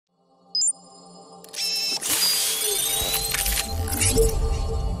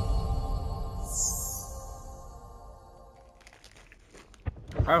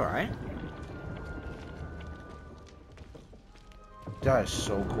Alright. That is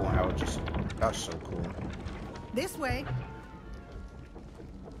so cool. How it just... That's so cool. This way.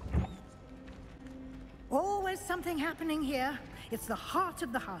 Always something happening here. It's the heart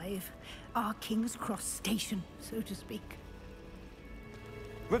of the hive. Our King's Cross station, so to speak.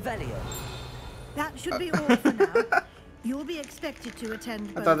 Revelio. That should be all for now. You'll be expected to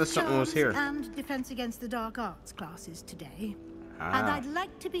attend I thought both something was here. Charms and Defense Against the Dark Arts classes today. Ah. And I'd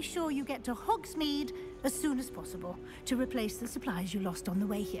like to be sure you get to Hogsmeade as soon as possible to replace the supplies you lost on the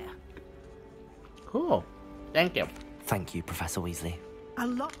way here. Cool. Thank you. Thank you, Professor Weasley. A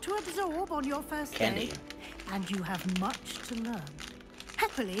lot to absorb on your first Candy. day, and you have much to learn.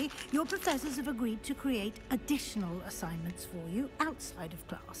 Happily, your professors have agreed to create additional assignments for you outside of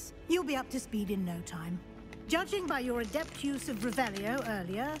class. You'll be up to speed in no time. Judging by your adept use of Revelio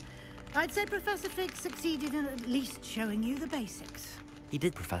earlier, I'd say Professor Fig succeeded in at least showing you the basics. He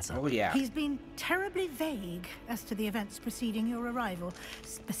did, Professor. Oh, yeah. He's been terribly vague as to the events preceding your arrival,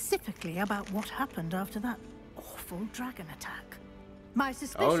 specifically about what happened after that awful dragon attack. My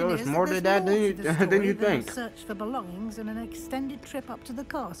suspicion there's is more that to there's that more than you- to the than story you than a think. search for belongings and an extended trip up to the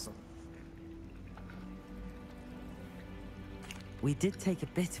castle. We did take a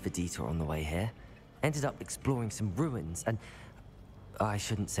bit of a detour on the way here. Ended up exploring some ruins and... I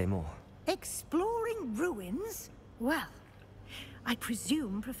shouldn't say more. Exploring ruins? Well, I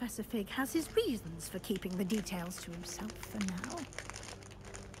presume Professor Fig has his reasons for keeping the details to himself for now.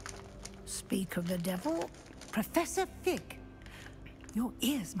 Speak of the devil, Professor Fig. Your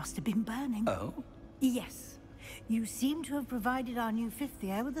ears must have been burning. Oh? Yes. You seem to have provided our new fifth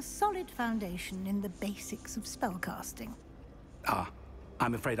year with a solid foundation in the basics of spellcasting. Ah,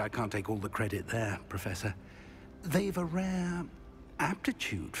 I'm afraid I can't take all the credit there, Professor. They've a rare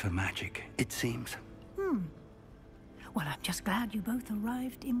aptitude for magic, it seems. Well, I'm just glad you both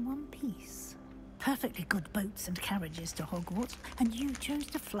arrived in one piece. Perfectly good boats and carriages to Hogwarts, and you chose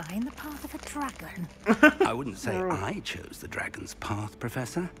to fly in the path of a dragon. I wouldn't say I chose the dragon's path,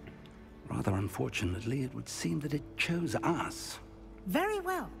 Professor. Rather unfortunately, it would seem that it chose us. Very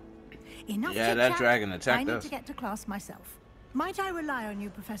well. Enough Yeah, chit-chat. that dragon attacked I need us. to get to class myself. Might I rely on you,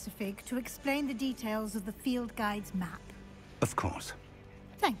 Professor Fig, to explain the details of the field guide's map? Of course.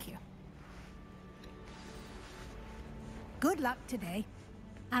 Thank you. Good luck today.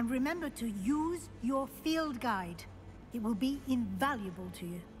 And remember to use your field guide. It will be invaluable to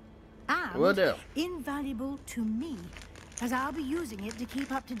you. And Will do. invaluable to me, as I'll be using it to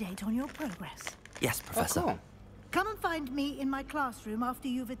keep up to date on your progress. Yes, Professor. Oh, cool. Come and find me in my classroom after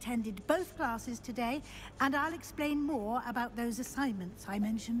you've attended both classes today, and I'll explain more about those assignments I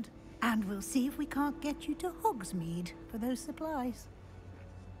mentioned. And we'll see if we can't get you to Hogsmeade for those supplies.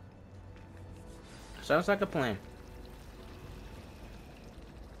 Sounds like a plan.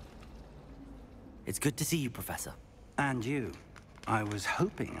 It's good to see you, Professor. And you. I was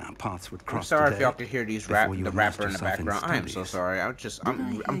hoping our paths would I'm cross sorry if today y'all could hear these before you the immersed rapper in the yourself in background. I am so studies. sorry. I'm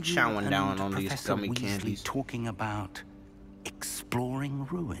Did I hear chowing you down and on these Professor gummy Weasley candies. talking about exploring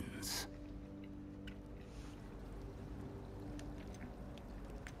ruins?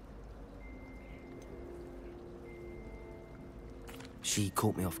 She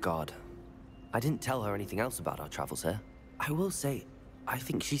caught me off guard. I didn't tell her anything else about our travels here. I will say, I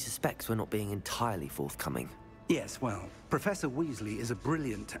think she suspects we're not being entirely forthcoming. Yes, well, Professor Weasley is a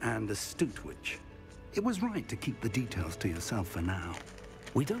brilliant and astute witch. It was right to keep the details to yourself for now.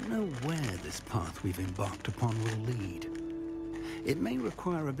 We don't know where this path we've embarked upon will lead. It may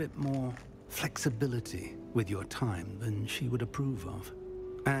require a bit more flexibility with your time than she would approve of.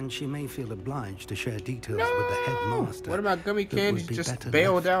 And she may feel obliged to share details with the headmaster. What about gummy that would candies be just better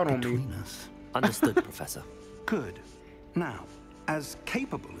bailed left out on me? between us. Understood, Professor. Good. Now, as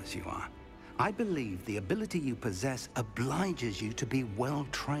capable as you are, I believe the ability you possess obliges you to be well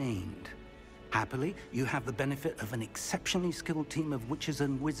trained. Happily, you have the benefit of an exceptionally skilled team of witches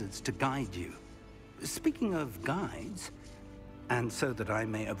and wizards to guide you. Speaking of guides, and so that I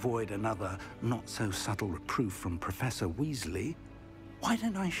may avoid another not-so-subtle reproof from Professor Weasley, why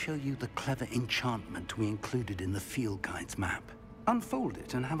don't I show you the clever enchantment we included in the field guide's map? Unfold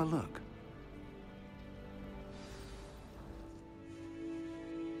it and have a look.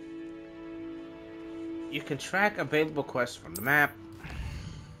 You can track available quests from the map.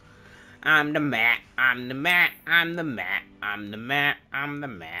 I'm the map, I'm the map, I'm the map, I'm the map, I'm the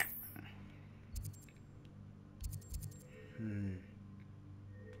map.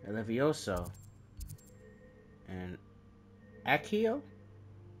 Levioso. And Accio?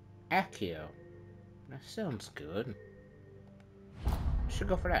 Accio. That sounds good. Should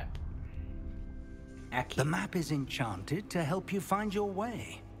go for that. Aki. The map is enchanted to help you find your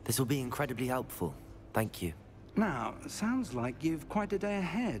way. This will be incredibly helpful. Thank you. Now, sounds like you've quite a day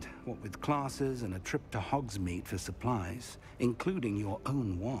ahead, what with classes and a trip to Hogsmeade for supplies, including your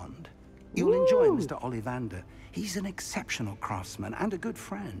own wand. You'll enjoy Mr. Ollivander. He's an exceptional craftsman and a good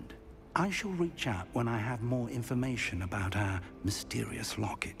friend. I shall reach out when I have more information about our mysterious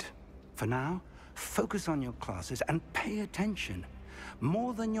locket. For now, focus on your classes and pay attention.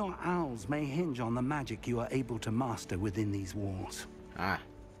 More than your owls may hinge on the magic you are able to master within these walls. Ah.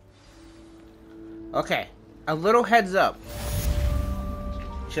 Okay. A little heads up.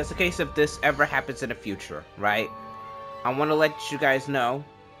 Just in case if this ever happens in the future, right? I want to let you guys know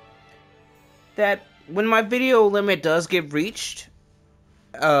that when my video limit does get reached,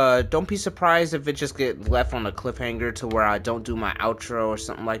 don't be surprised if it just get left on a cliffhanger to where I don't do my outro or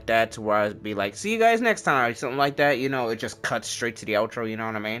something like that, to where I'd be like, see you guys next time, or something like that, you know, it just cuts straight to the outro, you know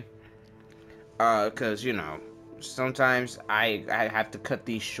what I mean? Cause, you know, sometimes I have to cut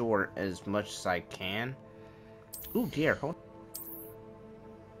these short as much as I can. Ooh, dear, hold.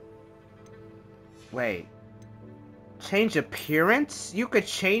 Wait. Change appearance? You could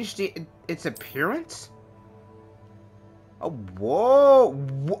change its appearance? Oh, whoa!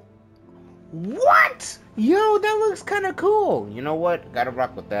 What? Yo, that looks kind of cool. You know what? Gotta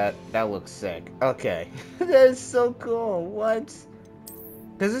rock with that. That looks sick. Okay. That is so cool. What?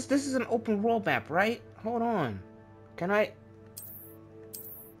 Cause this is an open world map, right? Hold on. Can I?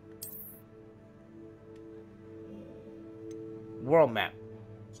 World map.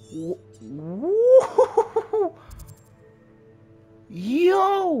 Whoa!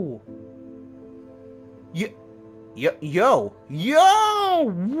 Yo! Yo!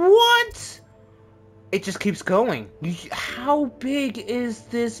 What? It just keeps going. How big is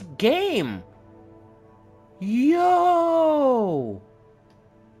this game? Yo!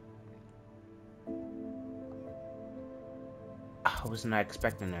 I was not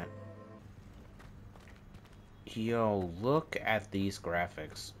expecting that. Yo, look at these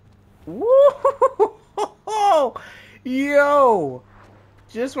graphics. Woo! Yo!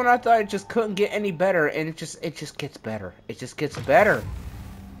 Just when I thought it just couldn't get any better, and it just gets better. It just gets better.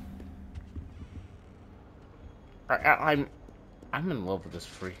 I'm in love with this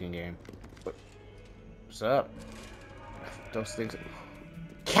freaking game. What's up? Those things.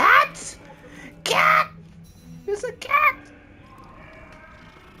 Cat! Cat! There's a cat!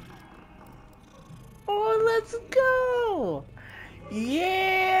 Oh, let's go!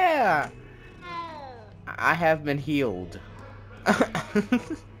 Yeah! I have been healed.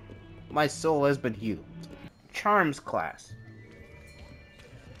 My soul has been healed. Charms class.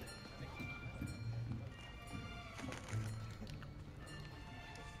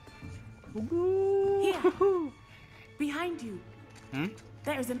 Here, behind you.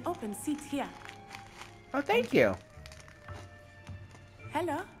 There is an open seat here. Oh, thank you.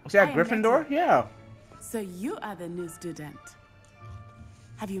 Hello. Is that I am Gryffindor? Nettie. Yeah. So you are the new student.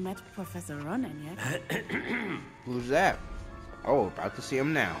 Have you met Professor Ronan yet? Who's that? Oh, about to see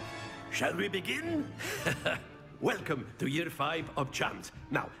him now. Shall we begin? Welcome to Year 5 of Charms.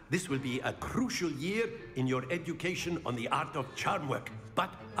 Now, this will be a crucial year in your education on the art of charm work.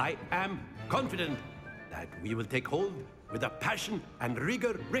 But I am confident that we will take hold with the passion and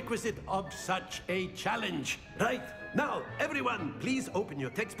rigor requisite of such a challenge. Right? Now, everyone, please open your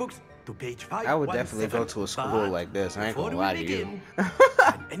textbooks to page 5. I would definitely go to a school like this. I ain't gonna lie to you.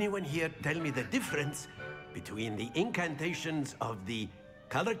 Can anyone here tell me the difference between the incantations of the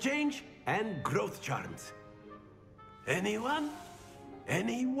color change and growth charms? Anyone?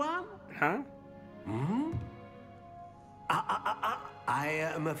 Anyone? Huh? I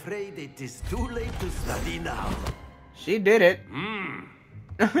am afraid it is too late to study now. She did it.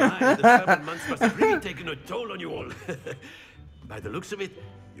 The 7 months must have really taken a toll on you all. By the looks of it,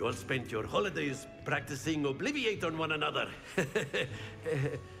 you all spent your holidays practicing Obliviate on one another.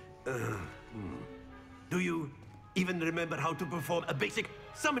 Do you even remember how to perform a basic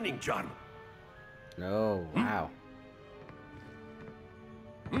summoning charm? No, wow.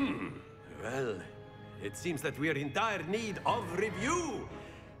 Well, it seems that we are in dire need of review.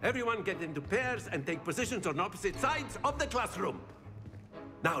 Everyone get into pairs and take positions on opposite sides of the classroom.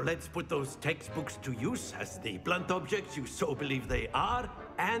 Now let's put those textbooks to use as the blunt objects you so believe they are,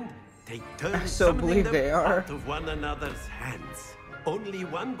 and take turns summoning them out of one another's hands. Only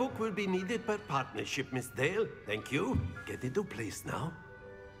one book will be needed per partnership, Miss Dale. Thank you. Get into place now.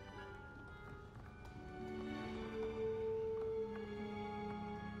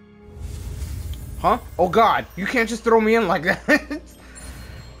 Huh? Oh God, you can't just throw me in like that.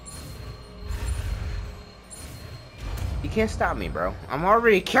 You can't stop me, bro. I'm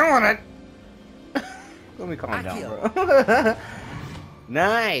already killing it. Let me calm down, bro.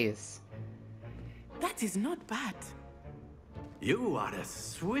 Nice. That is not bad. You are a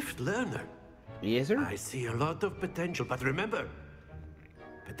swift learner. Yes, sir. I see a lot of potential, but remember,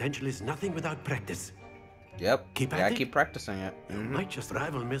 potential is nothing without practice. Yep. Keep at Gotta it. keep practicing it. You might just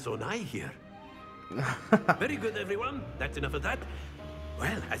rival Miss Onai here. Very good, everyone. That's enough of that.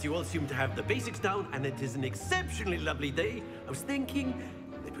 Well, as you all seem to have the basics down, and it is an exceptionally lovely day, I was thinking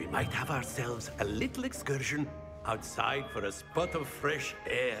that we might have ourselves a little excursion outside for a spot of fresh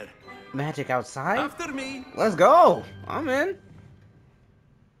air. Magic outside? After me. Let's go. I'm in.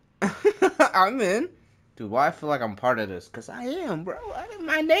 I'm in. Dude, why I feel like I'm part of this? Because I am, bro.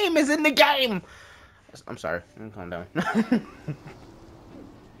 My name is in the game. I'm sorry. Calm down.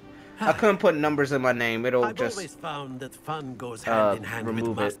 I couldn't put numbers in my name. It'll I've just always found that fun goes hand in hand with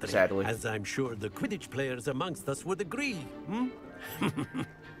remove it, mastery, sadly. as I'm sure the Quidditch players amongst us would agree. Hmm?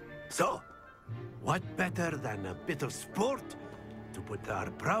 So, what better than a bit of sport to put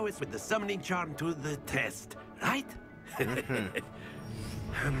our prowess with the summoning charm to the test, right?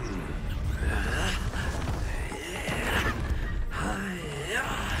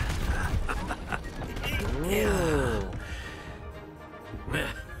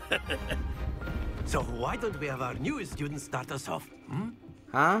 So why don't we have our newest student start us off? Hmm?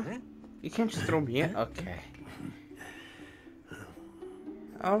 Huh? You can't just throw me in? Okay.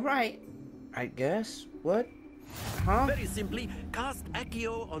 Alright. I guess. What? Huh? Very simply, cast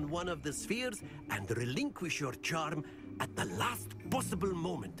Accio on one of the spheres and relinquish your charm at the last possible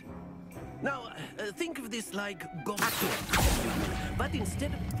moment. Now, think of this like Accio, but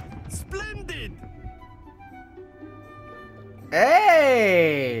instead of... Splendid!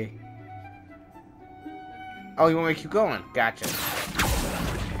 Hey! Oh, you want me to keep going? Gotcha.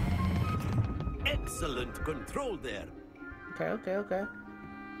 Excellent control there. Okay.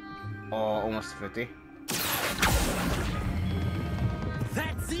 Oh, almost 50.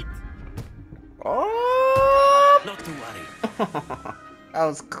 That's it! Oh! Not to worry. That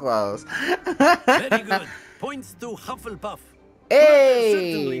was close. Very good. Points to Hufflepuff. Hey!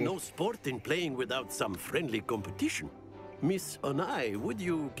 Certainly no sport in playing without some friendly competition. Miss Onai, would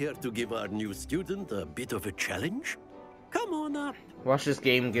you care to give our new student a bit of a challenge? Come on up. Watch this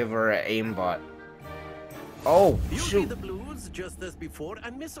game give her an aimbot. Oh, You'll be shoot. the blues just as before,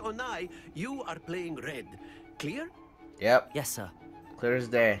 and Miss Onai, you are playing red. Clear? Yep, Yes, sir. clear as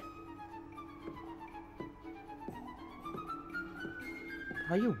day.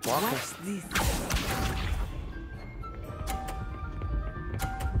 How you walking? Watch this.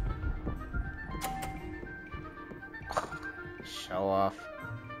 Show off.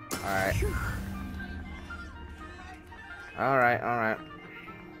 Alright. Alright.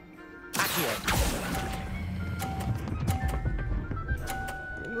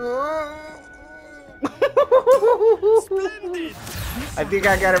 Splendid! I think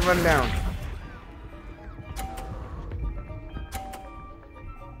I got it run down.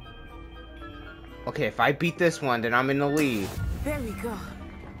 Okay, if I beat this one, then I'm in the lead. There we go.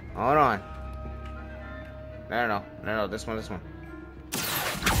 Hold on. No, this one.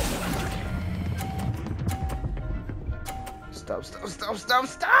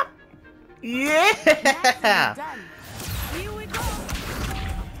 Stop! Yeah! Done. Here we go.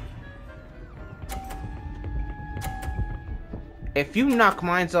 If you knock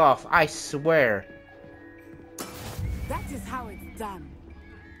mines off, I swear. That is how it's done.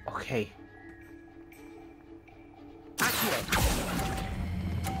 Okay.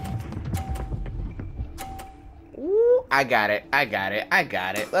 Ooh, I got it.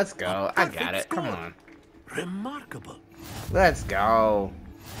 Let's go. I got it. Come on. Remarkable. Let's go.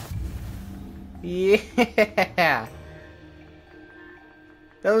 Yeah.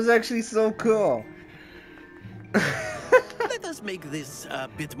 That was actually so cool. Let us make this a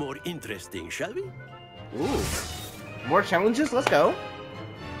bit more interesting, shall we? Ooh. More challenges? Let's go.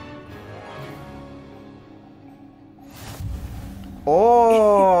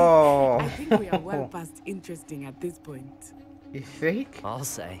 Oh. I think we are well past interesting at this point. You think? I'll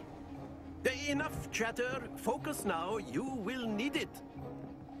say. Enough chatter. Focus now. You will need it.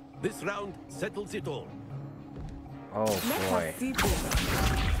 This round settles it all. Oh Let boy. us see this.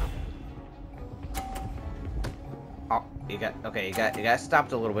 Oh, you got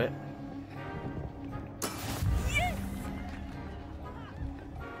stopped a little bit. Yes!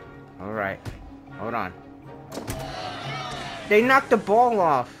 All right. Hold on. They knocked the ball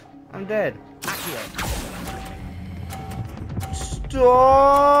off. I'm dead. Stop!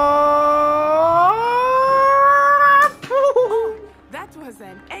 That was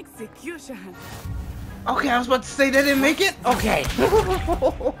an execution. Okay, I was about to say they didn't make it. Okay.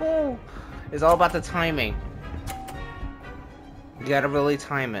 It's all about the timing. You gotta really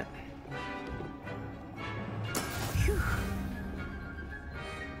time it.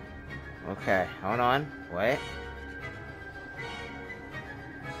 Okay, hold on. Wait.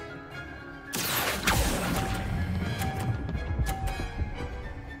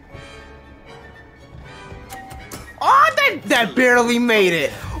 Oh, that barely made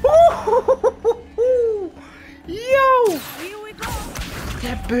it. Yo,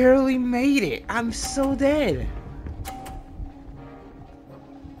 that barely made it. I'm so dead.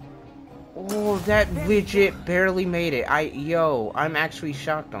 Oh, that legit barely made it. I'm actually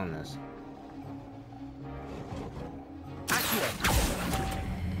shocked on this.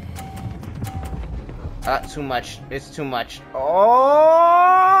 Too much. It's too much. Oh!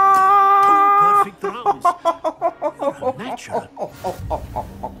 Perfect rounds. You're a natural.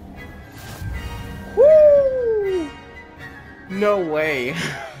 Woo! No way.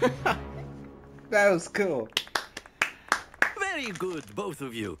 That was cool. Very good, both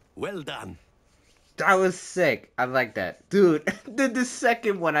of you. Well done. That was sick. I like that, dude. The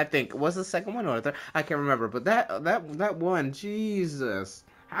second one, I think, was the second one or the third? I can't remember. But that one, Jesus.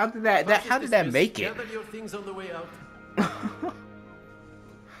 How did that make it? Gather your things on the way out.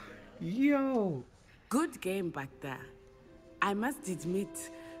 Yo. Good game back there. I must admit,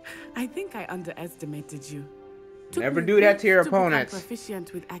 I think I underestimated you. Never do that to your opponents. Become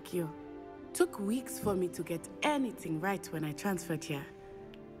proficient with Accio. Took weeks for me to get anything right when I transferred here.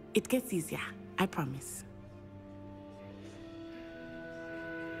 It gets easier, I promise.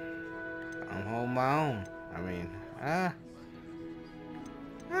 I'm holding my own. I mean,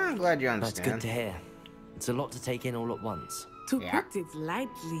 I'm glad you understand. That's good to hear. It's a lot to take in all at once. To put it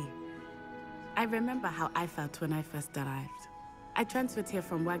lightly, I remember how I felt when I first arrived. I transferred here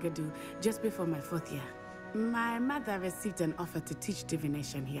from Wagadu just before my 4th year. My mother received an offer to teach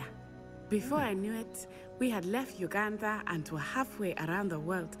divination here. Before I knew it, we had left Uganda and were halfway around the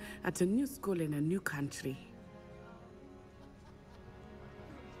world at a new school in a new country.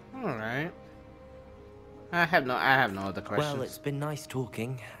 All right. I have no other questions. Well, it's been nice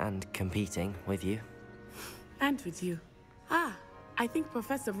talking and competing with you. And with you. I think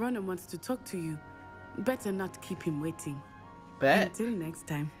Professor Ronan wants to talk to you. Better not keep him waiting. Bet. Until next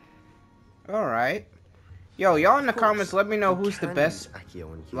time. All right. Yo, y'all in the comments, let me know who's the best,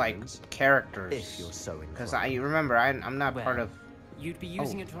 like, characters. If you're so inclined. Because I'm not part of... You'd be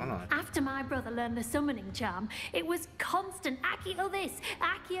using it wrong. After my brother learned the summoning charm, it was constant Accio this,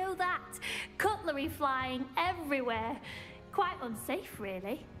 Accio that. Cutlery flying everywhere. Quite unsafe,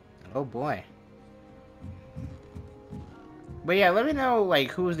 really. Oh boy. But yeah, let me know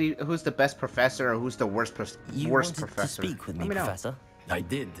like who's the best professor or who's the worst worst professor. To speak with me, Professor? I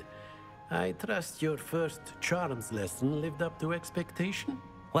did. I trust your first charms lesson lived up to expectation.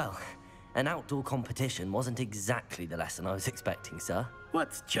 Well, an outdoor competition wasn't exactly the lesson I was expecting, sir.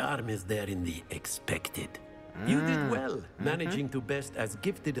 What charm is there in the expected? You did well, managing to best as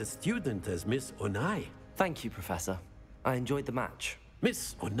gifted a student as Miss Onai. Thank you, Professor. I enjoyed the match.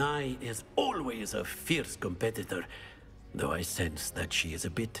 Miss Onai is always a fierce competitor, though I sense that she is a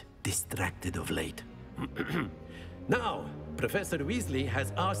bit distracted of late. Now, Professor Weasley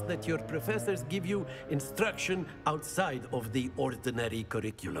has asked that your professors give you instruction outside of the ordinary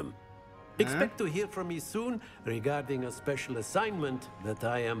curriculum. Expect to hear from me soon regarding a special assignment that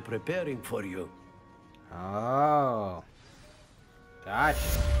I am preparing for you. Oh. Gotcha.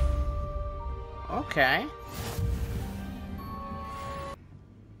 Okay.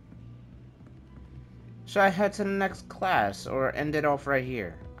 Should I head to the next class or end it off right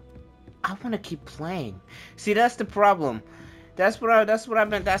here? I want to keep playing. See, that's the problem. That's what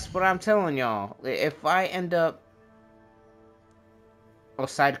I'm telling y'all. If I end up... Oh,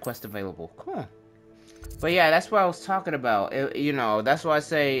 side quest available. Cool. But yeah, that's what I was talking about. You know, that's why I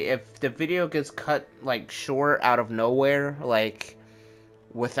say if the video gets cut, like, short out of nowhere, like,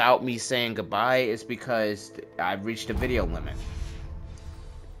 without me saying goodbye, it's because I've reached a video limit.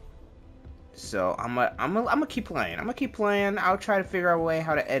 So I'm gonna keep playing. I'm gonna keep playing. I'll try to figure out a way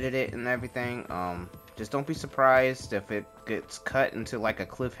how to edit it and everything. Just don't be surprised if it gets cut into like a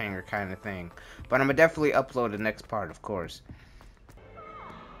cliffhanger kind of thing. But I'm gonna definitely upload the next part, of course.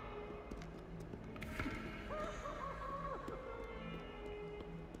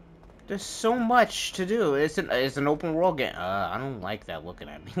 There's so much to do. It's an open world game. I don't like that looking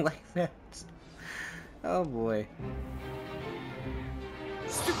at me like that. Oh boy.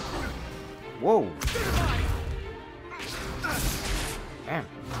 Whoa. Damn.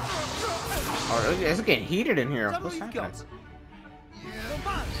 Oh, it's getting heated in here. What's happening?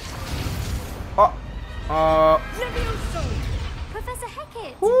 Professor Heck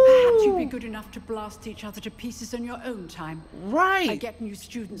it. Perhaps you'd be good enough to blast each other to pieces in your own time. Right. I get new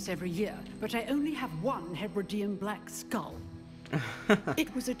students every year, but I only have one Hebridean black skull.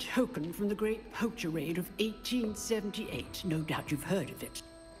 It was a token from the Great Poacher Raid of 1878. No doubt you've heard of it.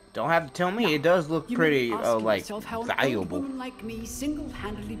 Don't have to tell me. It does look You pretty, may ask like, yourself how an old valuable. woman like me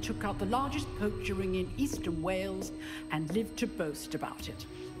single-handedly took out the largest poacher ring in eastern Wales and lived to boast about it.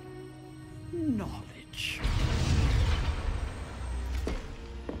 Knowledge.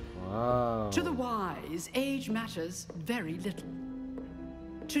 Whoa. To the wise, age matters very little.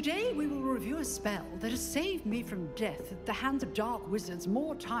 Today we will review a spell that has saved me from death at the hands of dark wizards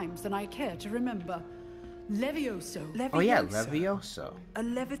more times than I care to remember. Levioso. Oh yeah, Levioso. A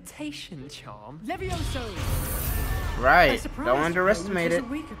levitation charm? Levioso! A Right. surprise Don't underestimate it. opponent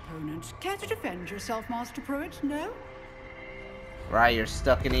is a weak opponent. Care to defend yourself, Master Pruitt? No? Right, you're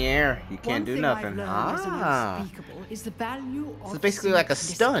stuck in the air. You can't do nothing. Ah. Unspeakable is the value of So it's basically like a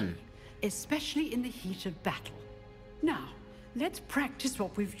simplicity, stun. especially in the heat of battle. Now, let's practice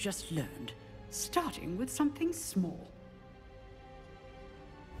what we've just learned, starting with something small.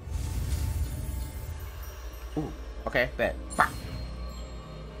 Ooh, okay, bet. Bah.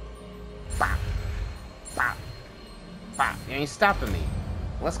 Bah. Bah. Bah. You ain't stopping me.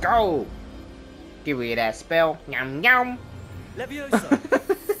 Let's go. Give me that spell. Yum yum. Levioso!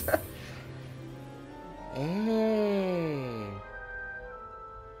 Hey.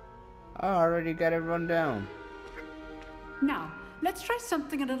 I already got it run down. Now, let's try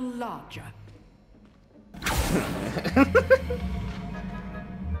something a little larger.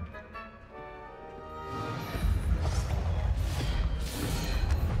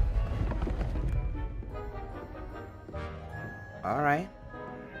 Alright.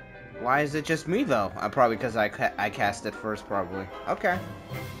 Why is it just me, though? Probably because I cast it first, probably. Okay.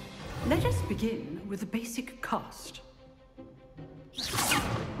 Let us begin with the basic cast.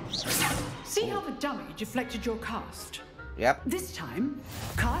 See how the dummy deflected your cast? Yep. This time,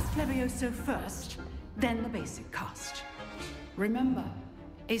 cast Levioso first, then the basic cast. Remember,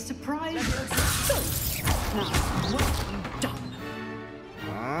 a surprise. So, now, well done.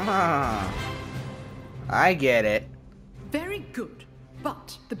 Ah. I get it. Very good.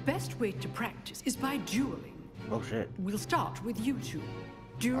 But the best way to practice is by dueling. Oh shit. We'll start with you two.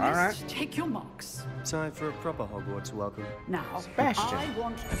 Duelists, Alright. take your marks. Time for a proper Hogwarts welcome. Now, Sebastian. I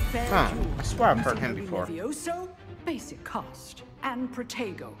want a fair Huh, duel. I swear I've heard him Using before. Levioso, basic cast, and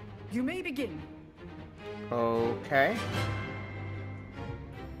Protego. You may begin. Okay.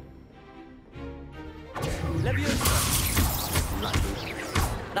 Levioso! Lucky.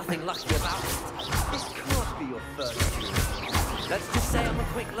 Nothing lucky about it. This can't be your first duel. Let's just say I'm a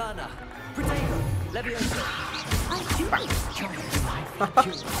quick learner. Protego! Levioso! I do enjoy life.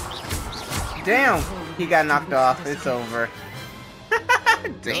 Damn, he got knocked off. It's over.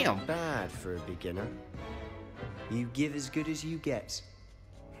 Damn. Not bad for a beginner. You give as good as you get.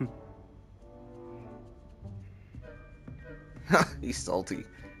 He's salty.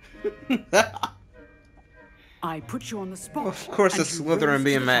 I put you on the spot. Of course, and it's you Slytherin rose to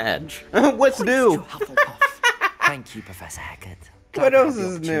being the mad. challenge. What's Points new? to Hufflepuff. Thank you, Professor Hackett. What Glad to else have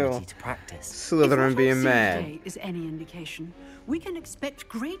the is new? opportunity to practice. If what Slytherin I being see mad. today is any indication, we can expect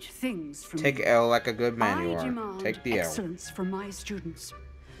great things from Take you. L like a good man I you are. demand Take the L. excellence from my students.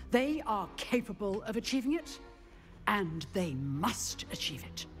 They are capable of achieving it, and they must achieve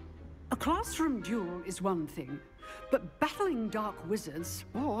it. A classroom duel is one thing, but battling dark wizards,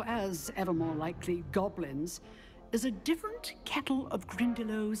 or as ever more likely, goblins, is a different kettle of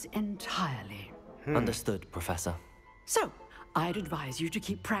Grindylows entirely. Understood, Professor. So, I'd advise you to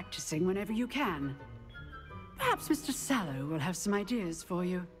keep practicing whenever you can. Perhaps Mr. Sallow will have some ideas for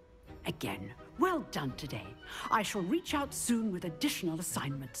you. Again, well done today. I shall reach out soon with additional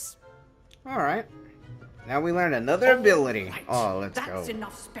assignments. Alright. Now we learned another ability. Right. Oh, let's go. That's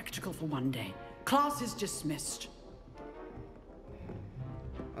enough spectacle for one day. Class is dismissed.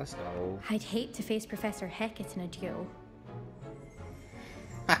 Let's go. I'd hate to face Professor Hackett in a duel.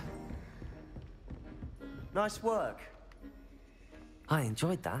 Nice work. I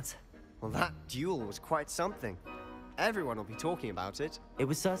enjoyed that. Well, that duel was quite something. Everyone will be talking about it. It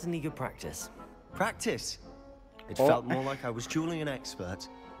was certainly good practice. Practice. It Oh. felt more like I was dueling an expert.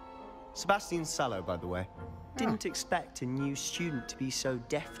 Sebastian Sallow, by the way. Didn't expect a new student to be so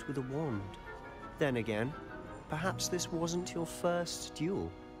deft with a wand. Then again, perhaps this wasn't your first duel.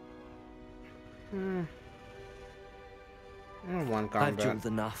 One I've combat. dueled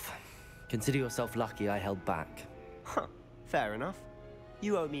enough. Consider yourself lucky I held back. Huh, fair enough.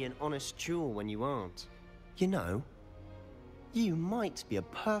 You owe me an honest duel when you aren't. You know, you might be a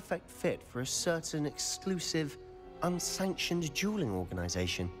perfect fit for a certain exclusive unsanctioned dueling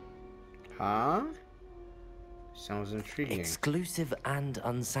organization. Huh? Sounds intriguing. Exclusive and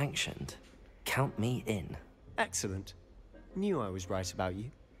unsanctioned. Count me in. Excellent. Knew I was right about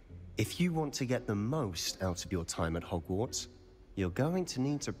you. If you want to get the most out of your time at Hogwarts, you're going to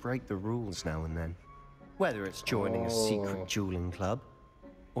need to break the rules now and then. Whether it's joining a secret dueling club,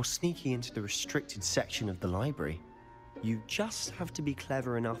 or sneaking into the restricted section of the library, you just have to be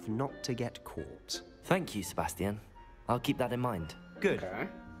clever enough not to get caught. Thank you, Sebastian. I'll keep that in mind. Good. Okay.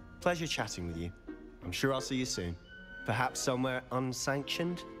 Pleasure chatting with you. I'm sure I'll see you soon. Perhaps somewhere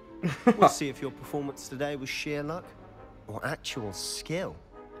unsanctioned? We'll see if your performance today was sheer luck or actual skill.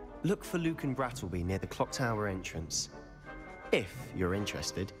 Look for Luke and Brattleby near the clock tower entrance. If you're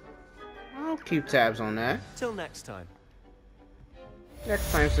interested. I'll keep tabs on that. Till next time.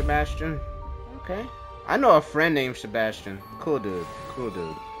 Next time, Sebastian. Okay. I know a friend named Sebastian. Cool dude. Cool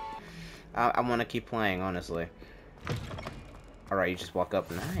dude. I want to keep playing, honestly. Alright, you just walk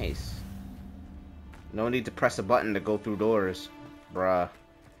up. Nice. No need to press a button to go through doors. Bruh.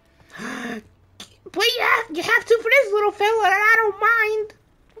 But you have to for this little fella, and I don't mind.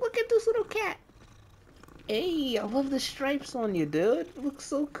 Look at this little cat. Hey, I love the stripes on you, dude. It looks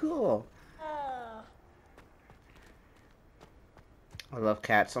so cool. I love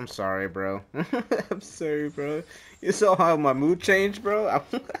cats. I'm sorry, bro. I'm sorry, bro. You saw how my mood changed, bro?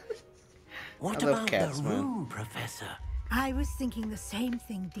 What I love about cats, the man. room, Professor? I was thinking the same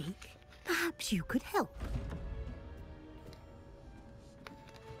thing, Deke. Perhaps you could help.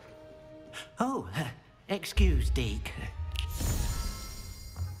 Oh, excuse, Deke.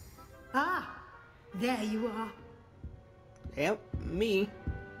 Ah, there you are. Yep, me.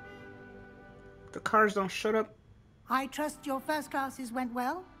 The cars don't shut up. I trust your first classes went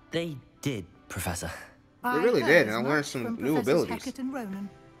well? They did, Professor. I really heard did, as and I learned much some from new Professors abilities. Hecat and Ronan.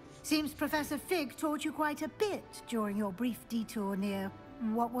 Seems Professor Fig taught you quite a bit during your brief detour near,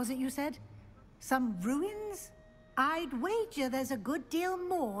 what was it you said? Some ruins? I'd wager there's a good deal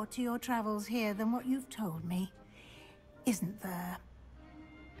more to your travels here than what you've told me. Isn't there?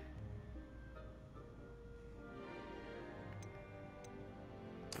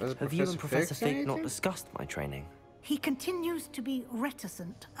 Have you and Professor Fig not discussed my training? He continues to be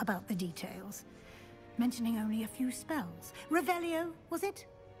reticent about the details, mentioning only a few spells. Revelio, was it?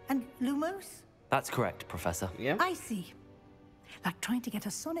 And Lumos? That's correct, Professor. Yeah. I see. Like trying to get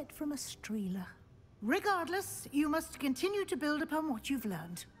a sonnet from a streeler. Regardless, you must continue to build upon what you've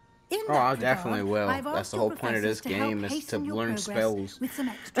learned. In Oh, that I regard, definitely will. I've That's asked the your whole point of this professors to help game, is to hasten your learn progress spells. with some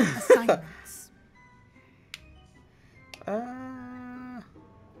extra assignments.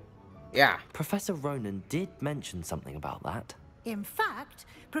 Yeah. Professor Ronan did mention something about that. In fact,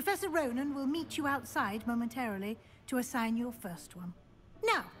 Professor Ronan will meet you outside momentarily to assign your first one.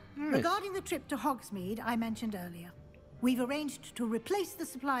 Now, regarding the trip to Hogsmeade I mentioned earlier, we've arranged to replace the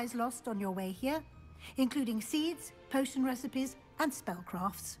supplies lost on your way here, including seeds, potion recipes, and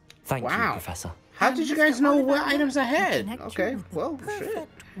spellcrafts. Thank you, Wow. Professor. How And did you Mr. guys know what Ollivander items I will had? connect you Okay, with the well, shit.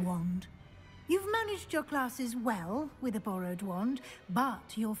 perfect wand. You've managed your classes well with a borrowed wand, but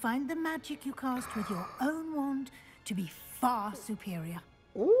you'll find the magic you cast with your own wand to be far superior.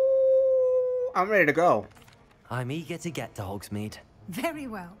 Ooh, I'm ready to go. I'm eager to get to Hogsmeade. Very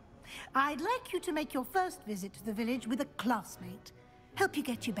well. I'd like you to make your first visit to the village with a classmate. Help you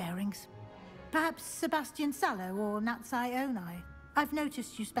get your bearings. Perhaps Sebastian Sallow or Natsai Onai. I've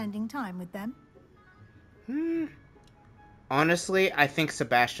noticed you spending time with them. Honestly, I think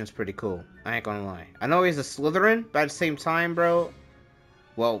Sebastian's pretty cool. I ain't gonna lie. I know he's a Slytherin, but at the same time, bro.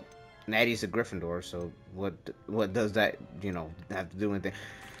 Well, Natty's a Gryffindor, so what does that, you know, have to do with anything?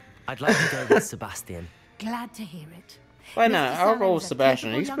 I'd like to go with Sebastian. Glad to hear it. Why Mr. not? I'll roll with Sallow's a Sebastian.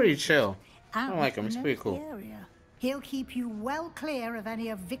 capable He's young pretty man, chill. I and like him. he He's knows pretty the cool. area. He'll keep you well clear of any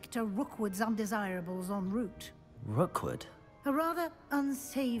of Victor Rookwood's undesirables en route. Rookwood? A rather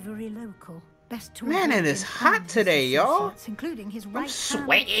unsavory local. Best to Man, avoid it is in hot front of his today, y'all. associates, including his right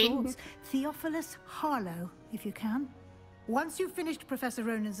sweating. Theophilus Harlow, if you can. Once you've finished Professor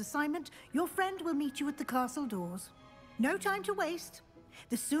Ronan's assignment, your friend will meet you at the castle doors. No time to waste.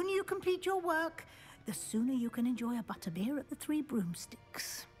 The sooner you complete your work, the sooner you can enjoy a butterbeer at the Three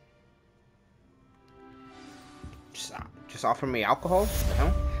Broomsticks. Just offer me alcohol? The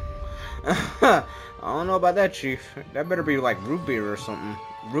hell? I don't know about that, Chief. That better be like root beer or something.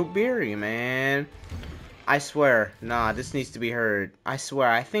 Root beer, man. I swear. Nah, this needs to be heard. I swear,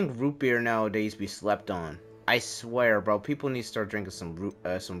 I think root beer nowadays be slept on. I swear, bro. People need to start drinking some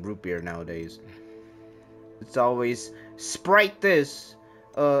root beer nowadays. It's always Sprite this,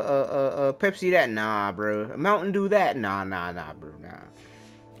 Pepsi that. Nah, bro. Mountain Dew that. Nah, bro. Nah.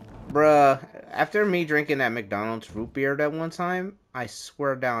 Bruh, after me drinking that McDonald's root beer that one time, I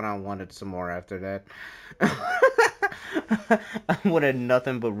swear down I wanted some more after that. I wanted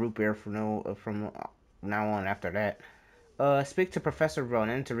nothing but root beer from now on after that. Speak to Professor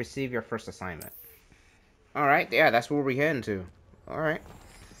Ronan to receive your first assignment. Alright, yeah, that's where we're heading to. Alright.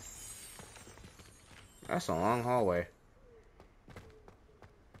 That's a long hallway.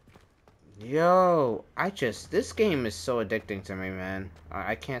 Yo, this game is so addicting to me, man.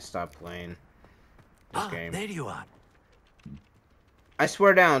 I can't stop playing this game. There you are. I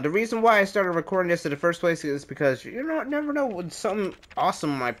swear down, the reason why I started recording this in the first place is because you never know when something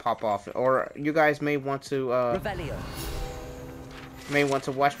awesome might pop off, or you guys may want to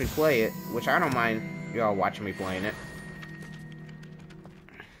watch me play it, which I don't mind y'all watching me playing it.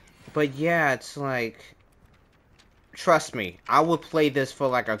 But yeah, it's like, trust me, I would play this for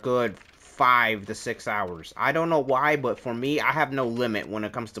like a good 5 to 6 hours. I don't know why, but for me, I have no limit when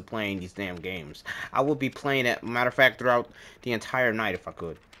it comes to playing these damn games. I would be playing it, matter of fact, throughout the entire night if I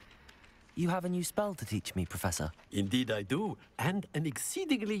could. You have a new spell to teach me, Professor. Indeed I do, and an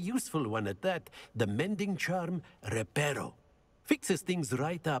exceedingly useful one at that. The mending charm, Reparo. Fixes things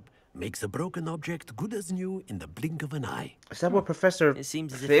right up, makes a broken object good as new in the blink of an eye. Is that what Professor It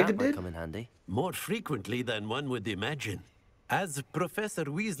seems as if Fig that might did? come in handy. More frequently than one would imagine. As Professor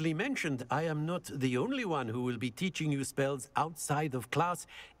Weasley mentioned, I am not the only one who will be teaching you spells outside of class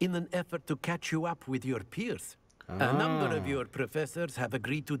in an effort to catch you up with your peers. A number of your professors have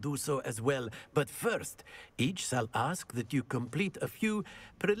agreed to do so as well, but first, each shall ask that you complete a few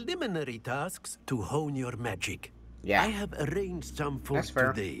preliminary tasks to hone your magic. Yeah. I have arranged some for That's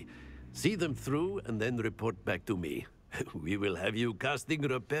fair. today. See them through and then report back to me. We will have you casting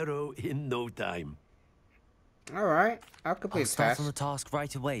Reparo in no time. Alright, I'll complete I'll the start task. on the task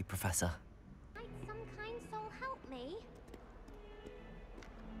right away, Professor. Might some kind soul help me?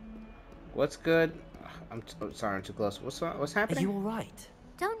 What's good? I'm sorry, I'm too close. What's Are happening? you all right?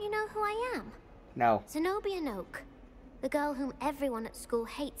 Don't you know who I am? No, Zenobia Noak. The girl whom everyone at school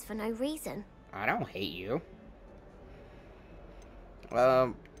hates for no reason. I don't hate you.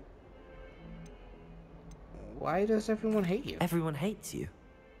 Why does everyone hate you? Everyone hates you.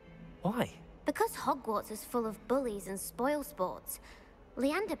 Why? Because Hogwarts is full of bullies and spoilsports.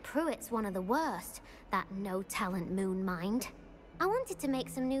 Leander Pruitt's one of the worst, that no-talent moon mind. I wanted to make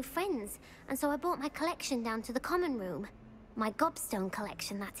some new friends, and so I brought my collection down to the common room. My gobstone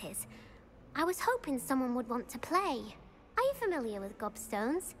collection, that is. I was hoping someone would want to play. Are you familiar with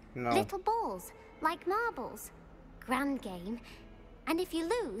gobstones? No. Little balls, like marbles. Grand game. And if you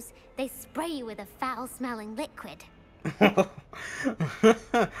lose, they spray you with a foul-smelling liquid.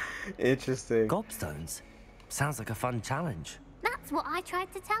 Interesting. Gobstones? Sounds like a fun challenge. That's what I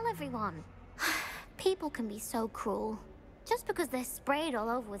tried to tell everyone. People can be so cruel. Just because they're sprayed all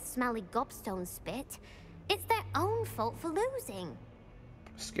over with smelly gobstone spit, it's their own fault for losing.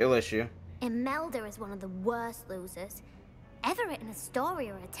 Skill issue. Imelda is one of the worst losers. Everett and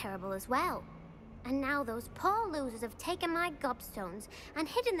Astoria are terrible as well. And now those poor losers have taken my gobstones and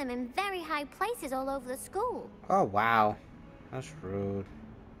hidden them in very high places all over the school. Oh, wow. That's rude.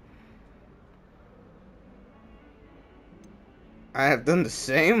 I have done the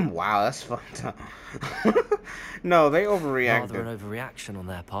same? Wow, that's fucked up. No, they overreacted. Rather an overreaction on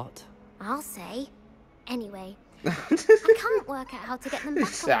their part. I'll say. Anyway, I can't work out how to get them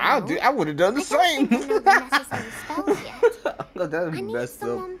back around. I would have done the same. I don't think I know the necessary spells yet. That's I need messed up.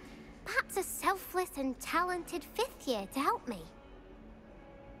 someone, perhaps a selfless and talented 5th year to help me.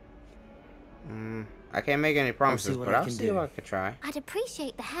 I can't make any promises, what but I I'll can see do. what I can try. I'd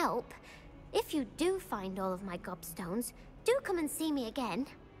appreciate the help. If you do find all of my gobstones, do come and see me again.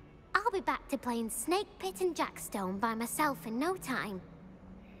 I'll be back to playing Snake Pit and Jackstone by myself in no time.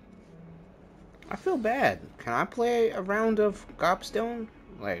 I feel bad. Can I play a round of Gobstone?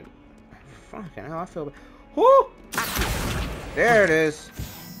 Like, fucking hell, I feel bad. Whoo! There it is.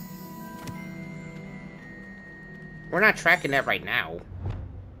 We're not tracking that right now.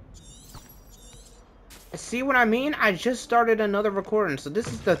 See what I mean? I just started another recording, so this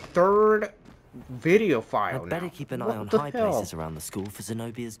is the 3rd video file I'd better now. keep an eye What on the high hell? places around the school for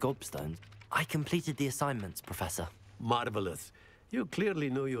Zenobia's gobstones. I completed the assignments, Professor. Marvelous. You clearly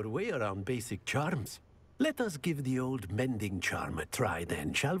know your way around basic charms. Let us give the old mending charm a try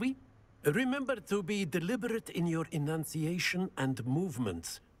then, shall we? Remember to be deliberate in your enunciation and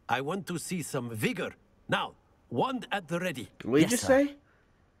movements. I want to see some vigor. Now, wand at the ready. What did Yes, you sir. say?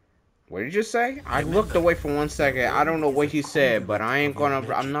 What did you say? I looked away for 1 second. I don't know what he said, but I'm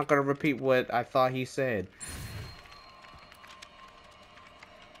not gonna repeat what I thought he said.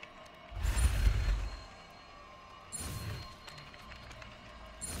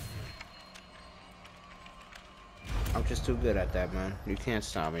 I'm just too good at that, man. You can't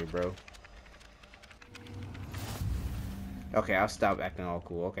stop me, bro. Okay, I'll stop acting all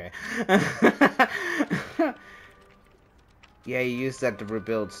cool. Okay. Yeah, you use that to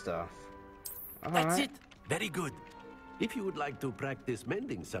rebuild stuff. That's it. Very good. If you would like to practice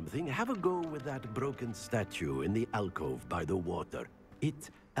mending something, have a go with that broken statue in the alcove by the water. It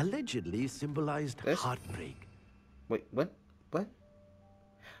allegedly symbolized heartbreak. Wait, what? What?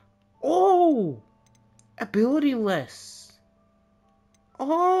 Oh! Ability list.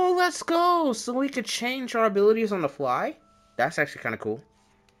 Oh, let's go! So we could change our abilities on the fly? That's actually kind of cool.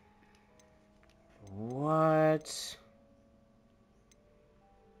 What?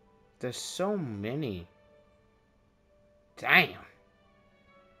 There's so many. Damn.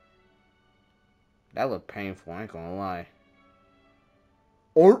 That looked painful, I ain't gonna lie.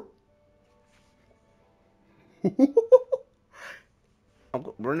 Or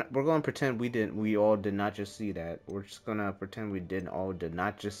we're gonna pretend we all did not just see that. We're just gonna pretend we did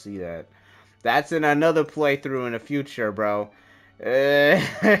not just see that. That's in another playthrough in the future, bro.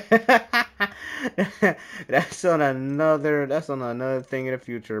 That's on another thing in the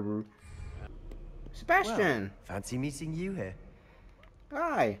future, bro. Sebastian. Well, fancy meeting you here.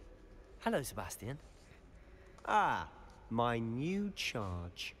 Hi. Hello, Sebastian. Ah, my new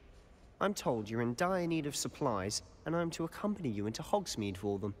charge. I'm told you're in dire need of supplies, and I'm to accompany you into Hogsmeade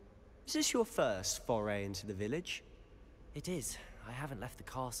for them. Is this your first foray into the village? It is. I haven't left the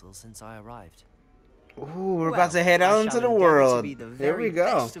castle since I arrived. Ooh, we're about to head out into the world. There we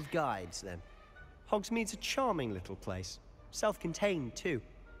go. Best of guides, then. Hogsmeade's a charming little place. Self-contained, too.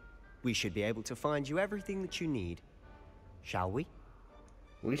 We should be able to find you everything that you need. Shall we?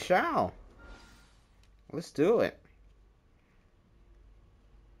 We shall. Let's do it.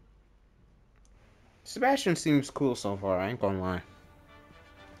 Sebastian seems cool so far, I ain't gonna lie.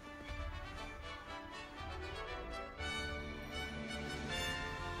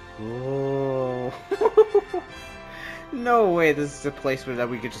 Whoa. No way this is a place where that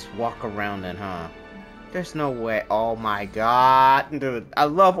we could just walk around in, huh? There's no way. Oh my god. Dude, I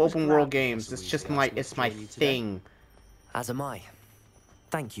love open world games. It's just my thing. As am I.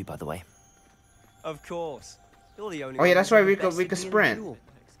 Thank you, by the way. Of course. You're the only Oh yeah, one that's who's right, we invested could in the sprint. duel.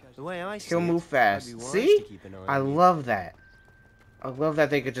 The way I see He'll move it, I'd fast. be wise See? to keep an eye I on you. love that. I love that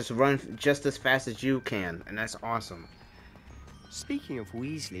they could just run just as fast as you can, and that's awesome. Speaking of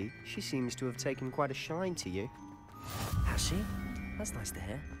Weasley, she seems to have taken quite a shine to you. Has she? That's nice to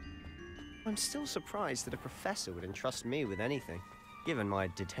hear. I'm still surprised that a professor would entrust me with anything, given my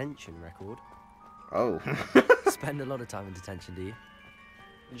detention record. Oh. Spend a lot of time in detention, do you?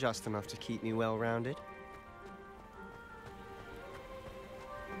 Just enough to keep me well-rounded.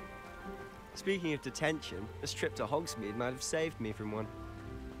 Speaking of detention, this trip to Hogsmeade might have saved me from one.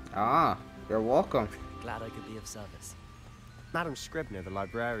 Ah, you're welcome. Glad I could be of service. Madam Scribner, the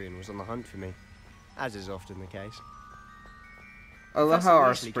librarian, was on the hunt for me, as is often the case. I love Professor how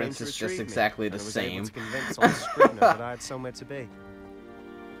our Weasley came sprints to is just retrieve me, exactly the and was same. able to convince old Scribner that I had somewhere to be.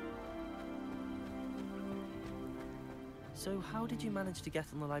 So how did you manage to get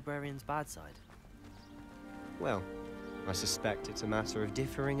on the librarian's bad side? Well, I suspect it's a matter of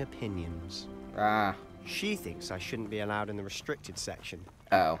differing opinions. Ah. She thinks I shouldn't be allowed in the restricted section.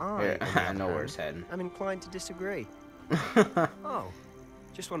 Oh, I know where it's heading. I'm inclined to disagree. Oh,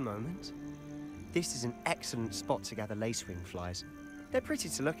 just one moment. This is an excellent spot to gather lacewing flies. They're pretty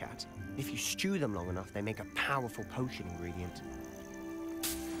to look at. If you stew them long enough, they make a powerful potion ingredient.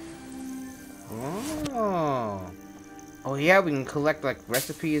 Oh. Oh yeah, we can collect like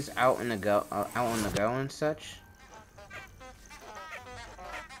recipes out on the go and such.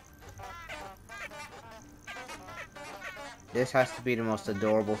 This has to be the most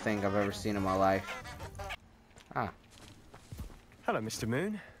adorable thing I've ever seen in my life. Ah. Hello, Mr.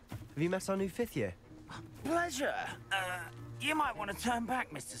 Moon. Have you met our new 5th year? Pleasure. You might want to turn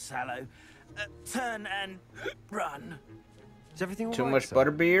back, Mr. Sallow. Turn and run. Is everything all Too right, much sir?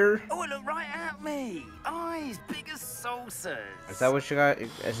 butterbeer? Oh, look right at me. Eyes big as saucers. Is that what you got?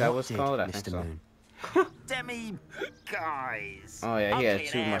 Is that what's Did called? I Mr. think so. Moon? Demi guys. Oh yeah, he had Ugly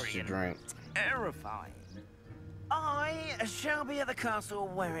too and much to hairy and drink. Terrifying. I shall be at the castle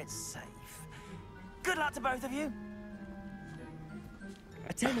where it's safe. Good luck to both of you.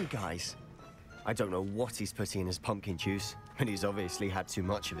 A demi, guys. I don't know what he's putting in his pumpkin juice, but he's obviously had too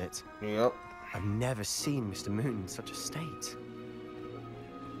much of it. Yep. I've never seen Mr. Moon in such a state.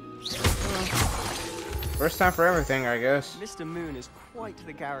 First time for everything, I guess. Mr. Moon is quite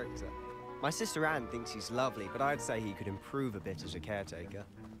the character. My sister Anne thinks he's lovely, but I'd say he could improve a bit as a caretaker.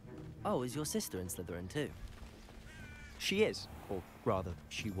 Oh, is your sister in Slytherin too? She is, or rather,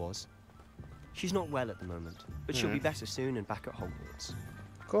 she was. She's not well at the moment, but she'll be better soon and back at Hogwarts.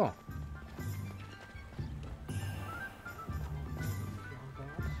 Cool.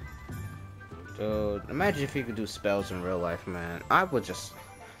 Dude, imagine if you could do spells in real life, man. I would just...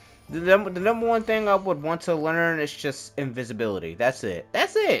 The number one thing I would want to learn is just invisibility. That's it.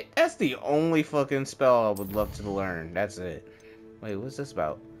 That's it. That's the only fucking spell I would love to learn. That's it. Wait, what's this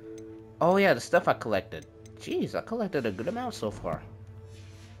about? Oh yeah, the stuff I collected. Jeez, I collected a good amount so far.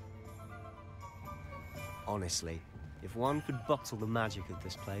 Honestly, if one could bottle the magic of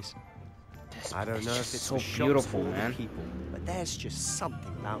this place. I don't know if it's so the beautiful, shops or man. the people, but there's just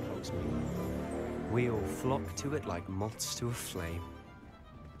something about Hogsmeade. We all flock to it like moths to a flame.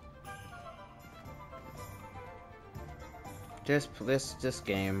 This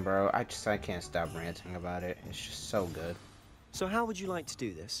game, bro. I can't stop ranting about it. It's just so good. So how would you like to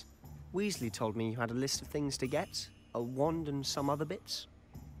do this? Weasley told me you had a list of things to get, a wand and some other bits.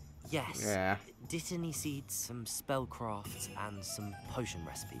 Yes. Yeah. Dittany seeds, some spellcrafts, and some potion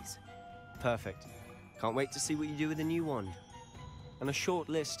recipes. Perfect. Can't wait to see what you do with the new wand. And a short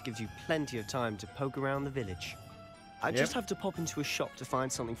list gives you plenty of time to poke around the village. I just have to pop into a shop to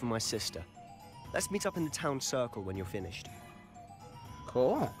find something for my sister. Let's meet up in the town circle when you're finished.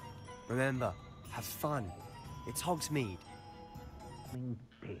 Cool. Remember, have fun. It's Hogsmeade.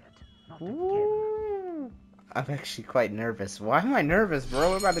 Ooh. I'm actually quite nervous. Why am I nervous,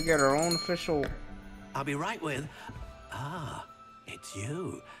 bro? We're about to get our own official... I'll be right with... Ah, it's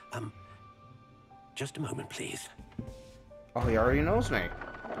you. Just a moment, please. Oh, he already knows me.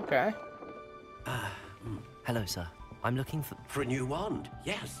 Okay. Hello, sir. I'm looking for... For a new wand,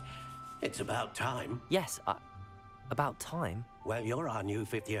 yes. It's about time. Yes, about time? Well, you're our new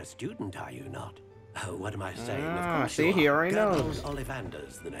fifth-year student, are you not? Oh, what am I saying? Of Ah, course see, you he are. already knows.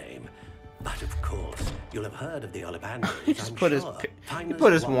 Ollivander's the name. But of course, you'll have heard of the Ollivanders. He just I'm put sure. he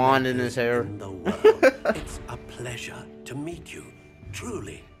put his wand in his hair. In the world. It's a pleasure to meet you,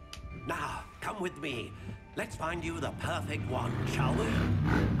 truly. Now, come with me. Let's find you the perfect one, shall we?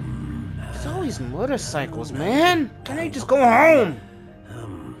 It's always motorcycles, man. Can I just go home?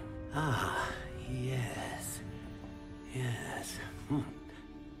 Yes. Yes.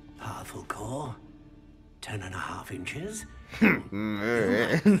 Powerful core. 10.5 inches.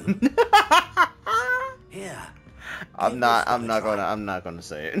 Here. I'm not gonna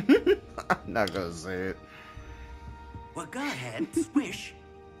say it. I'm not gonna say it. Well, go ahead, swish.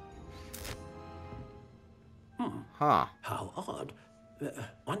 Huh. How odd.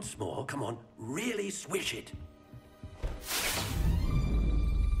 Once more, come on, really swish it.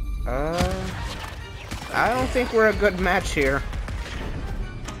 I don't think we're a good match here.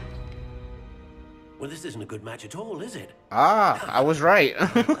 Well, this isn't a good match at all, is it? Ah, I was right.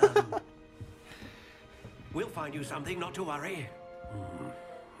 We'll find you something, not to worry.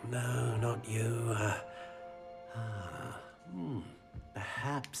 No, not you.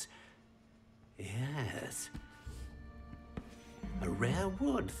 Perhaps. Yes. A rare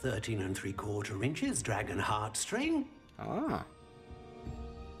wood, 13 3/4 inches, dragon heartstring. Ah.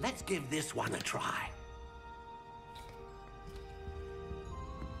 Let's give this one a try.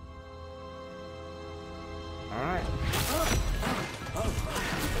 All right.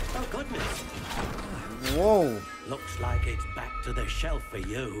 Oh, goodness. Whoa. Looks like it's back to the shelf for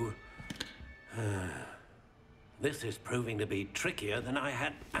you. This is proving to be trickier than I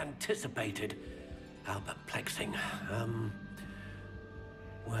had anticipated. How perplexing.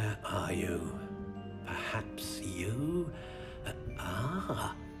 Where are you? Perhaps you?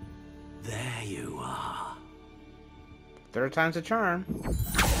 There you are. Third time's a charm.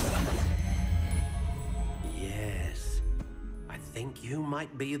 Yes. I think you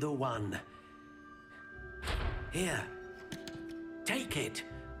might be the one. Here. Take it.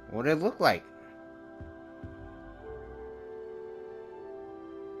 What did it look like?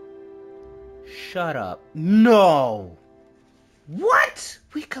 Shut up. No! What?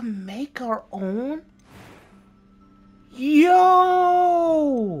 We can make our own?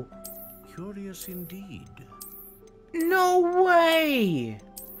 Yo! Curious indeed. No way!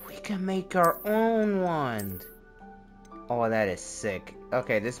 We can make our own one. Oh, that is sick.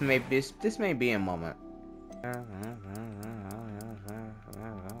 Okay, this may be a moment.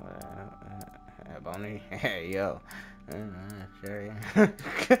 Bonnie, hey yo.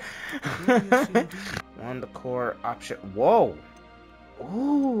 On the core option. Whoa.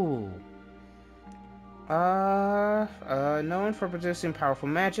 Ooh. Known for producing powerful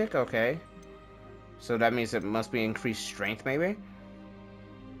magic. Okay. So that means it must be increased strength, maybe.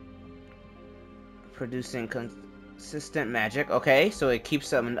 Producing consistent magic. Okay, so it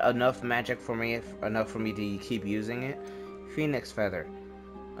keeps enough magic for me, enough for me to keep using it. Phoenix feather.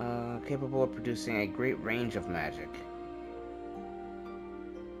 Capable of producing a great range of magic.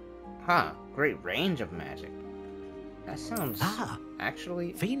 Huh, great range of magic. That sounds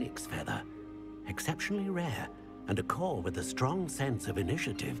actually... Phoenix feather. Exceptionally rare, and a core with a strong sense of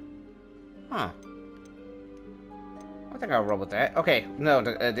initiative. Huh. I think I'll roll with that. Okay, no,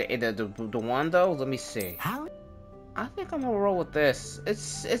 the one though, let me see. How? I think I'm gonna roll with this.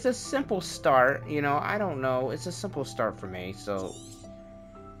 It's a simple start, you know, I don't know. It's a simple start for me, so...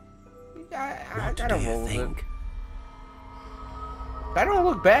 I gotta roll with it. That don't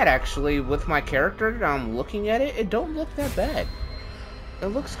look bad, actually. With my character, I'm looking at it, it don't look that bad. It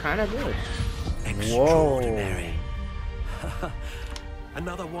looks kind of good. Extraordinary.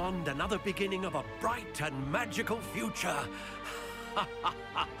 Another wand, another beginning of a bright and magical future.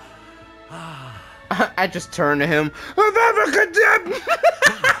 I just turned to him.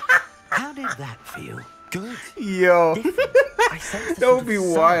 How did that feel? Good. Yo. I sense that would be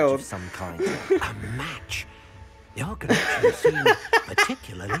wild. Of some kind. A match. Your connection seems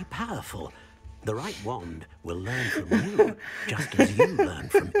particularly powerful. The right wand will learn from you, just as you learn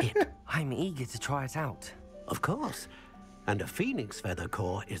from it. I'm eager to try it out. Of course. And a phoenix feather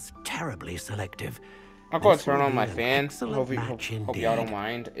core is terribly selective. I'm going to turn on my fan. Hope y'all don't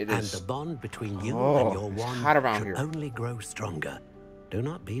mind. It is. And the bond between you and your wand should here. only grow stronger. Do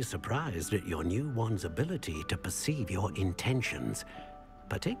not be surprised at your new wand's ability to perceive your intentions,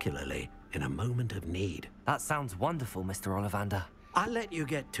 particularly in a moment of need. That sounds wonderful, Mr. Ollivander. I'll let you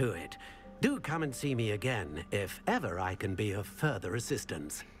get to it. Do come and see me again if ever I can be of further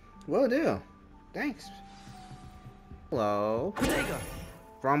assistance. Will do. Thanks. Hello. There you go.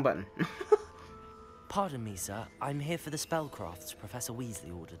 Wrong button. Pardon me, sir. I'm here for the spellcrafts Professor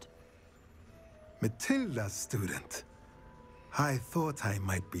Weasley ordered. Matilda's student. I thought I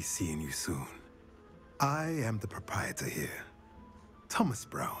might be seeing you soon. I am the proprietor here, Thomas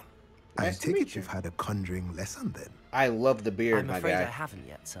Brown. I take it you've had a conjuring lesson then? I love the beard, my guy. I'm afraid I haven't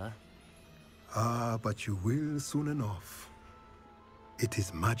yet, sir. Ah, but you will soon enough. It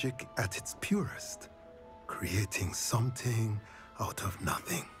is magic at its purest, creating something out of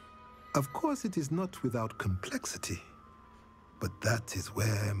nothing. Of course, it is not without complexity, but that is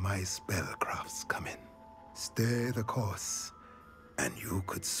where my spellcrafts come in. Stay the course, and you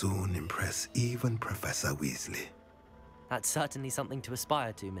could soon impress even Professor Weasley. That's certainly something to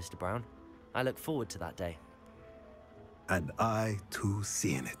aspire to, Mr. Brown. I look forward to that day. And I, too,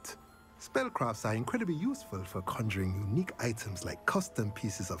 seeing it. Spellcrafts are incredibly useful for conjuring unique items like custom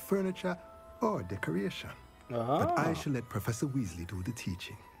pieces of furniture or decoration. But I shall let Professor Weasley do the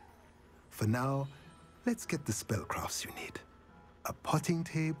teaching. For now, let's get the spellcrafts you need. A potting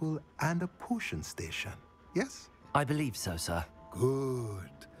table and a potion station, yes? I believe so, sir. Good.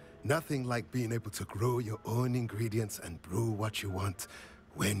 Nothing like being able to grow your own ingredients and brew what you want,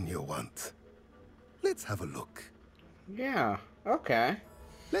 when you want. Let's have a look. Yeah, okay.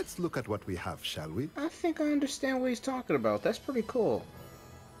 Let's look at what we have, shall we? I think I understand what he's talking about. That's pretty cool.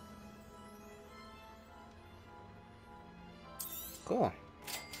 Cool.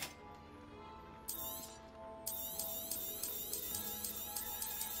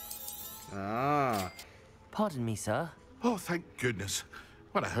 Ah. Pardon me, sir. Oh, thank goodness.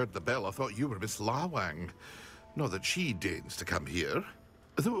 When I heard the bell, I thought you were Miss Lawang. Not that she deigns to come here.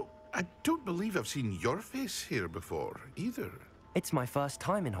 Though, I don't believe I've seen your face here before, either. It's my first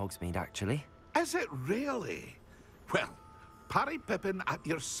time in Hogsmeade, actually. Is it really? Well, Parry Pippin at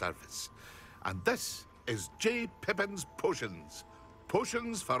your service. And this is J. Pippin's Potions.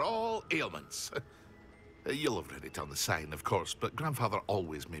 Potions for all ailments. You'll have read it on the sign, of course, but Grandfather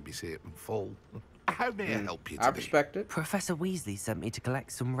always made me say it in full. How may I help you today? I respect it. Professor Weasley sent me to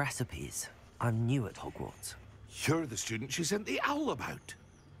collect some recipes. I'm new at Hogwarts. You're the student she sent the owl about.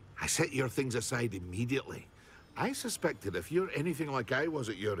 I set your things aside immediately. I suspected if you're anything like I was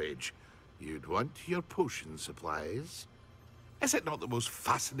at your age, you'd want your potion supplies. Is it not the most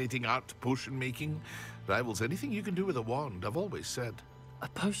fascinating art, potion making? Rivals anything you can do with a wand, I've always said. Are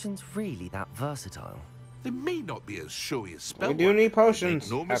potions really that versatile? They may not be as showy as spell. We do need potions.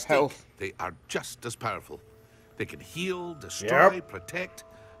 Make no mistake, health. They are just as powerful. They can heal, destroy, protect.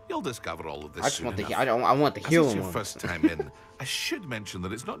 You'll discover all of this I just soon want enough. I want the healing As it's your ones. first time in, I should mention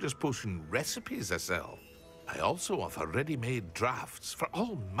that it's not just potion recipes I sell. I also offer ready-made drafts for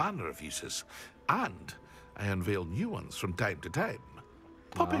all manner of uses, and I unveil new ones from time to time.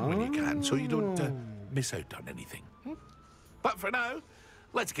 Pop in when you can, so you don't miss out on anything. But for now,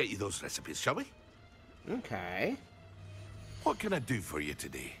 let's get you those recipes, shall we? Okay. What can I do for you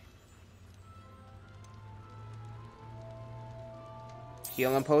today?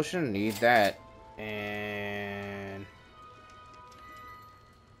 Healing potion, need that. And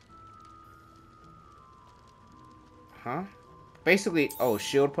Huh? Basically, oh,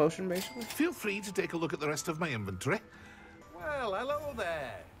 shield potion, basically? Feel free to take a look at the rest of my inventory. Well, hello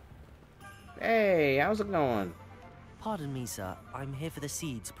there. Hey, how's it going? Pardon me, sir. I'm here for the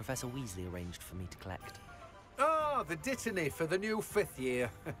seeds Professor Weasley arranged for me to collect. Oh, the dittany for the new 5th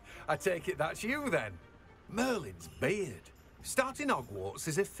year. I take it that's you, then. Merlin's beard. Starting Hogwarts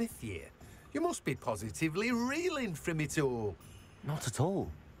as a 5th year. You must be positively reeling from it all. Not at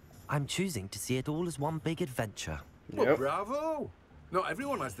all. I'm choosing to see it all as one big adventure. Well, bravo! Not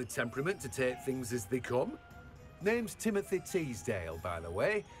everyone has the temperament to take things as they come. Name's Timothy Teasdale, by the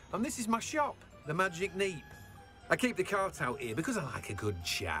way, and this is my shop, the Magic Neep. I keep the cart out here because I like a good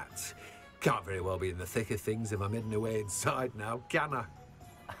chat. Can't very well be in the thick of things if I'm hidden away inside now, can I?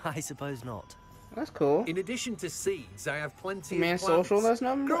 I suppose not. That's cool. In addition to seeds, I have plenty Man, of plants. social, there's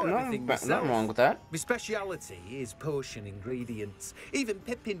nothing wrong with that. My speciality is potion ingredients, even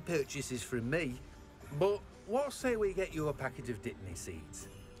pippin purchases from me. But what say we get you a packet of Dittany seeds?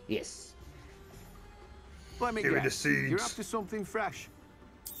 Yes. Let me Give me guess, the seeds. you're after something fresh.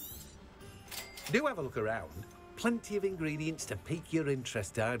 Do have a look around. Plenty of ingredients to pique your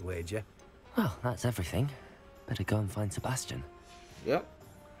interest, I'd wager. Well, that's everything. Better go and find Sebastian. Yep.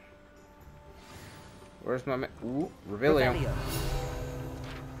 Where's my ooh, Revelio.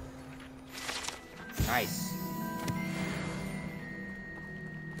 Nice.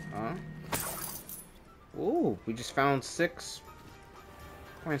 Huh? Ooh, we just found 6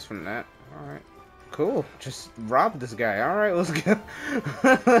 points from that. Alright. Cool. Just rob this guy. Alright, let's go.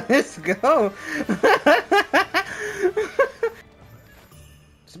 Let's go.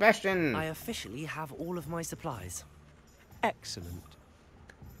 Sebastian! I officially have all of my supplies. Excellent.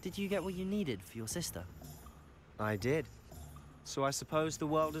 Did you get what you needed for your sister? I did. So I suppose the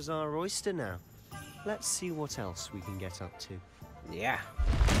world is our oyster now. Let's see what else we can get up to. Yeah.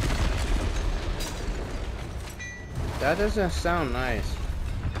 That doesn't sound nice.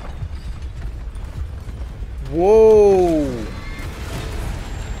 Whoa!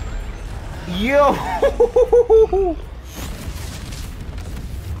 Yo!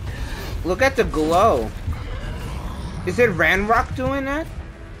 Look at the glow. Is it Ranrock doing that?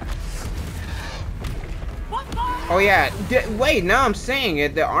 Oh yeah. Wait, now I'm saying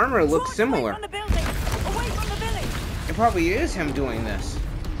it. The armor looks similar. It probably is him doing this.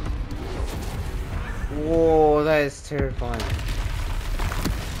 Whoa, that is terrifying.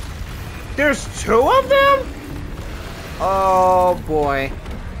 There's 2 of them? Oh boy.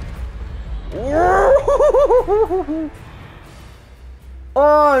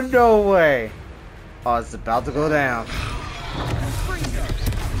 Oh no way. Oh, it's about to go down.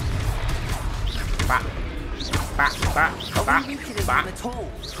 Bop. Bop, bop, bop, bop. Bop, bop,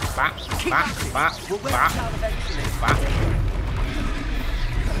 bop, bop, bop.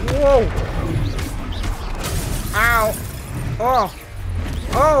 Whoa. Ow. Oh.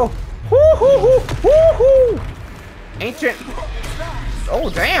 Oh. Woo-hoo-hoo. Woo-hoo. Ancient. Oh,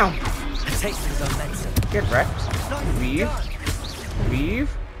 damn. Get wrecked. Weave. Weave.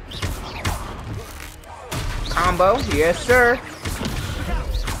 Combo. Yes, sir.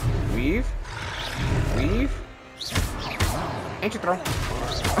 Weave. Weave. Ancient throw.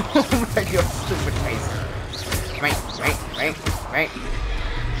 Oh my god, stupid face. Wait.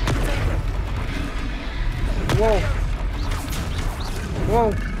 Whoa.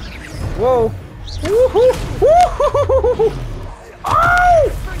 Whoa. Whoa. Woohoo! Woohoo! Oh!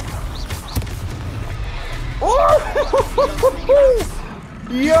 Oh!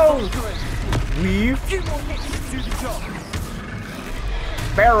 Yo! Weave.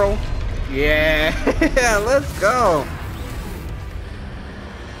 Barrel. Yeah. Let's go.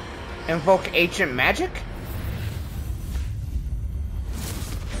 Invoke ancient magic?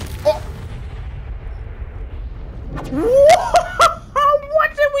 Oh! What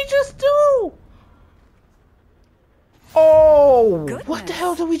did we just do? Oh! Goodness. What the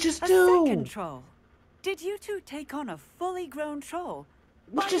hell did we just A do? second troll. Did you two take on a fully grown troll?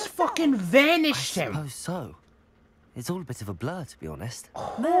 We just fucking vanished him. I suppose so. It's all a bit of a blur, to be honest.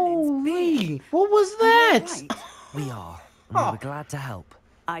 Holy! What was that? Right. We are. And we were glad to help.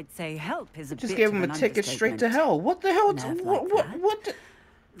 I'd say help is a Just bit gave of him an a ticket straight to understatement. hell. What the hell? Nev What? like that. What? The...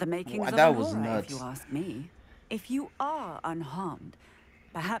 The makings Wow, of that an was aura, nuts. if you ask me. If you are unharmed,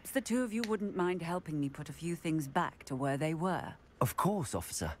 perhaps the 2 of you wouldn't mind helping me put a few things back to where they were. Of course,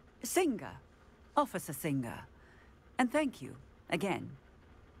 officer. Singer. Officer Singer. And thank you, again.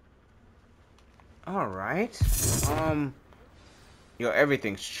 Alright. Yo,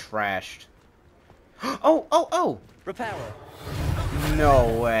 everything's trashed. Oh! Repairer.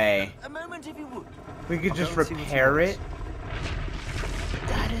 No way. A moment if you would. We could just repair it?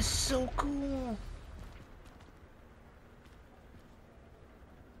 That is so cool.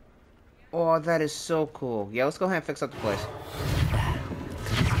 Oh, that is so cool. Yeah, let's go ahead and fix up the place.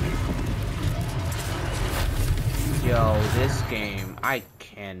 Yo, this game, I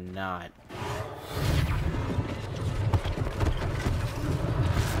cannot.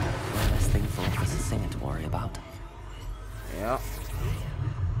 One less thing for Officer Singer to worry about. Yep.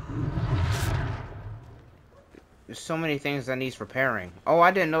 There's so many things that needs repairing. Oh,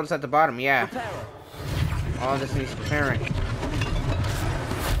 I didn't notice at the bottom, yeah. All this needs repairing.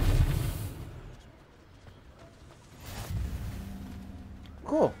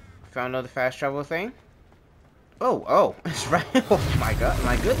 Cool. Found another fast travel thing. Oh, it's right. Oh my god,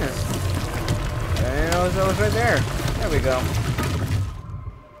 my goodness. And it was right there. There we go.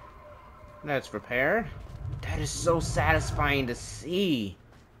 That's repaired. That is so satisfying to see.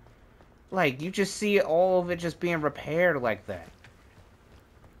 Like, you just see all of it just being repaired like that.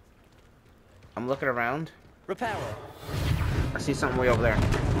 I'm looking around. Repairer. I see something way over there.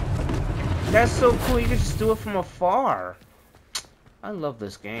 That's so cool. You can just do it from afar. I love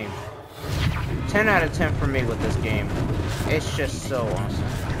this game. 10 out of 10 for me with this game. It's just so awesome.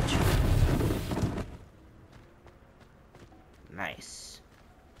 Nice.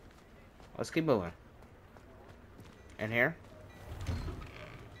 Let's keep moving. In here?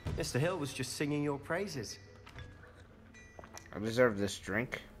 Mr. Hill was just singing your praises. I deserve this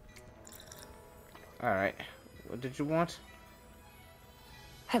drink. Alright. What did you want?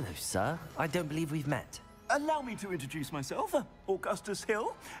 Hello, sir. I don't believe we've met. Allow me to introduce myself, Augustus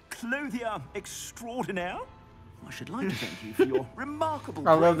Hill, clothier extraordinaire. I should like to thank you for your remarkable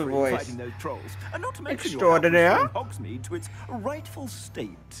I love the bravery in voice. fighting those trolls, and not to mention Extraordinaire. your help restoring Hogsmeade to its rightful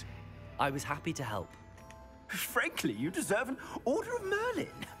state. I was happy to help. Frankly, you deserve an Order of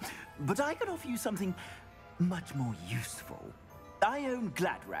Merlin. But I can offer you something much more useful. I own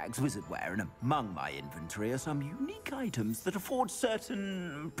Gladrag's wizardwear, and among my inventory are some unique items that afford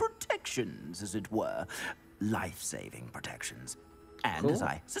certain protections, as it were. Life-saving protections. And as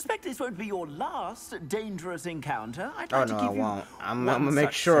I suspect this won't be your last dangerous encounter, I'd like to give you I'm gonna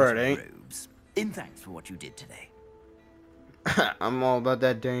make sure it ain't. robes, in thanks for what you did today. I'm all about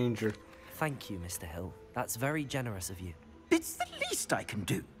that danger. Thank you, Mr. Hill. That's very generous of you. It's the least I can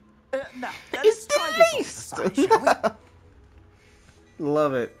do. Now, let's try this on the side, shall we?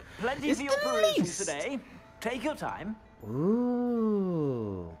 Love it. Plenty for your perusal today. Take your time.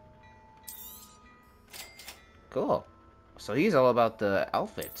 Ooh. Cool. So he's all about the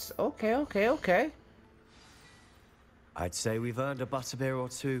outfits. Okay. I'd say we've earned a butterbeer or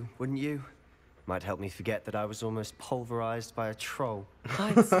two, wouldn't you? Might help me forget that I was almost pulverized by a troll.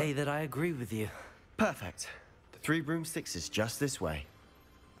 I'd say that I agree with you. Perfect. The 3 broomsticks is just this way.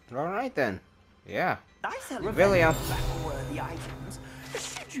 All right then. Yeah. I sell Revelio. worthy items.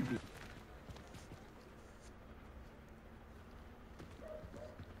 Should you be?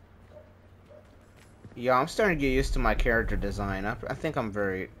 Yeah, I'm starting to get used to my character design. I think I'm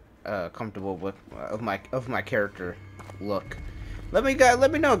very comfortable with of my character look. Let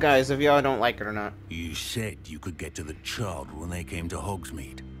me know, guys, if y'all don't like it or not. You said you could get to the child when they came to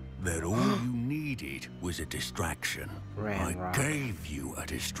Hogsmeade. That all you needed was a distraction. I gave you a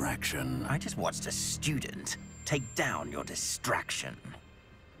distraction. I just watched a student take down your distraction.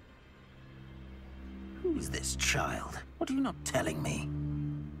 Who's this child? What are you not telling me?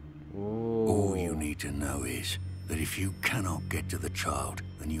 Ooh. All you need to know is that if you cannot get to the child,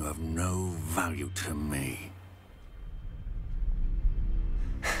 then you have no value to me.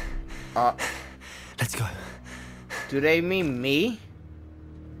 Let's go. Do they mean me?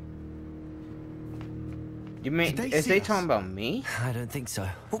 You mean, is they talking about me? I don't think so.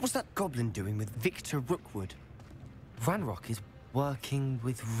 What was that goblin doing with Victor Rookwood? Ranrock is working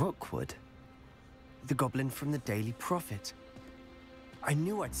with Rookwood. The goblin from the Daily Prophet. I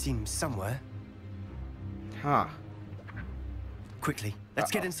knew I'd seen him somewhere. Huh. Quickly,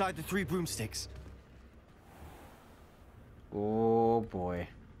 let's get inside the 3 broomsticks. Oh boy.